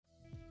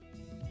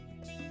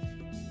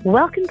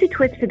Welcome to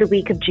Twist for the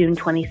week of June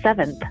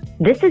 27th.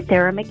 This is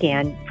Sarah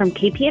McGann from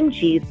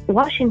KPMG's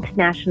Washington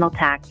National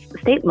Tax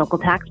State and Local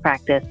Tax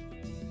Practice.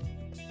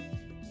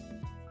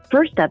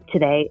 First up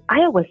today,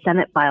 Iowa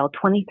Senate File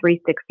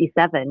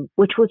 2367,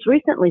 which was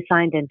recently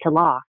signed into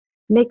law,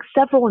 makes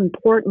several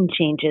important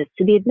changes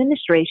to the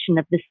administration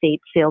of the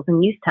state's sales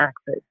and use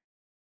taxes.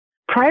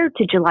 Prior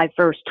to July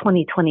 1st,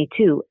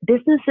 2022,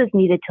 businesses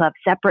needed to have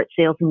separate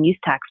sales and use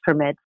tax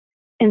permits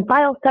and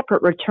file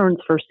separate returns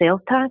for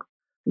sales tax,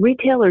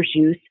 retailers'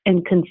 use,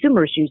 and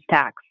consumers' use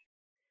tax.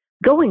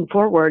 Going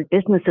forward,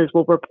 businesses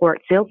will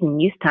report sales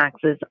and use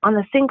taxes on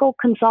a single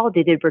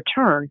consolidated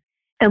return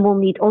and will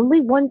need only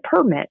one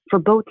permit for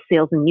both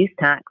sales and use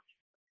tax.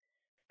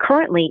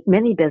 Currently,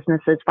 many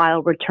businesses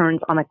file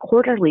returns on a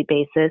quarterly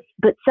basis,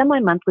 but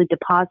semi-monthly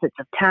deposits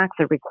of tax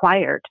are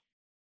required.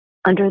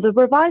 Under the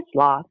revised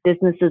law,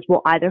 businesses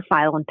will either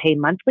file and pay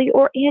monthly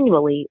or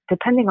annually,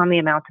 depending on the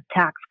amount of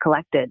tax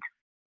collected.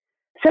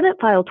 Senate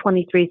File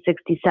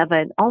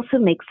 2367 also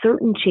makes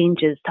certain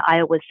changes to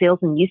Iowa's sales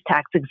and use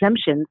tax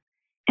exemptions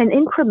and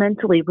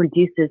incrementally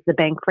reduces the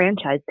bank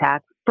franchise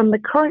tax from the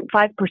current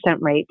 5%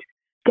 rate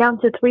down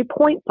to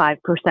 3.5%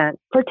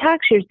 for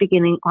tax years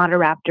beginning on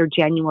or after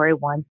January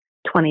 1,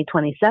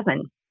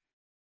 2027.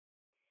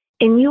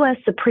 In U.S.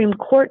 Supreme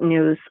Court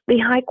news, the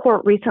High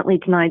Court recently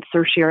denied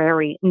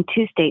certiorari in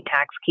two state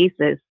tax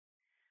cases.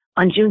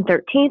 On June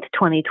 13,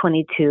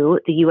 2022,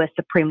 the U.S.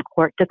 Supreme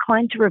Court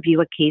declined to review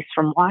a case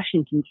from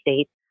Washington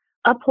State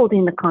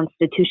upholding the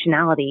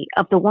constitutionality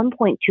of the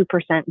 1.2%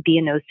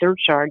 B&O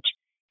surcharge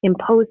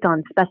imposed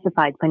on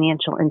specified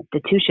financial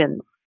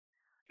institutions.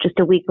 Just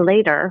a week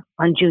later,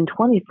 on June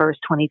 21,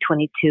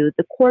 2022,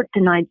 the court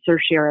denied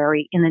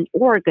certiorari in an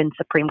Oregon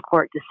Supreme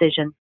Court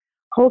decision,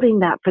 holding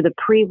that for the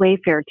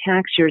pre-Wayfair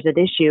tax years at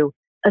issue,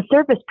 a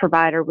service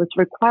provider was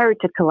required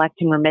to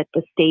collect and remit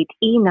the state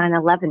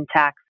E-911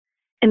 tax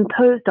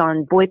imposed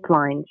on VoIP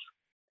lines.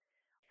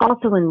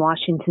 Also in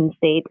Washington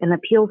State, an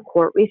appeals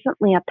court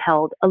recently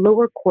upheld a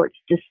lower court's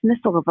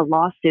dismissal of a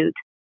lawsuit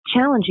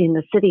challenging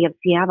the city of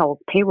Seattle's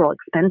payroll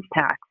expense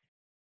tax.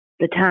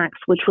 The tax,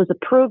 which was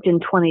approved in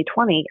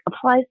 2020,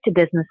 applies to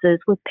businesses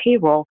with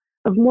payroll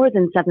of more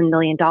than $7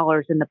 million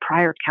in the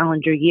prior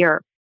calendar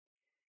year.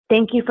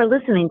 Thank you for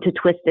listening to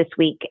Twist this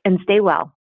week, and stay well.